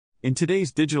In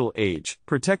today's digital age,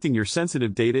 protecting your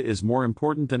sensitive data is more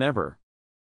important than ever.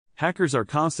 Hackers are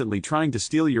constantly trying to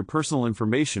steal your personal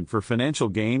information for financial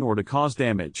gain or to cause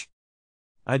damage.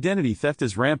 Identity theft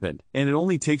is rampant, and it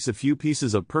only takes a few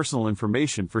pieces of personal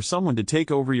information for someone to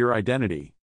take over your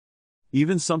identity.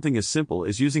 Even something as simple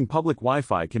as using public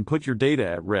Wi-Fi can put your data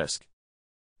at risk.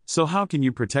 So how can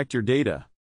you protect your data?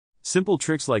 Simple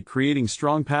tricks like creating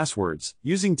strong passwords,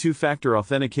 using two-factor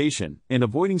authentication, and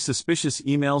avoiding suspicious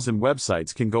emails and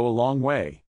websites can go a long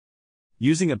way.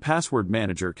 Using a password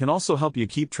manager can also help you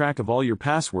keep track of all your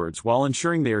passwords while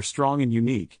ensuring they are strong and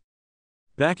unique.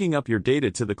 Backing up your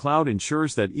data to the cloud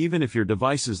ensures that even if your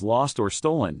device is lost or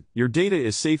stolen, your data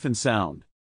is safe and sound.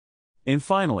 And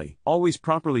finally, always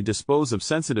properly dispose of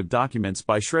sensitive documents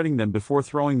by shredding them before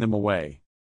throwing them away.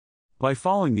 By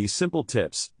following these simple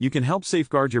tips, you can help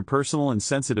safeguard your personal and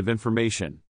sensitive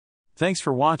information. Thanks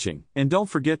for watching, and don't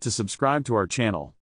forget to subscribe to our channel.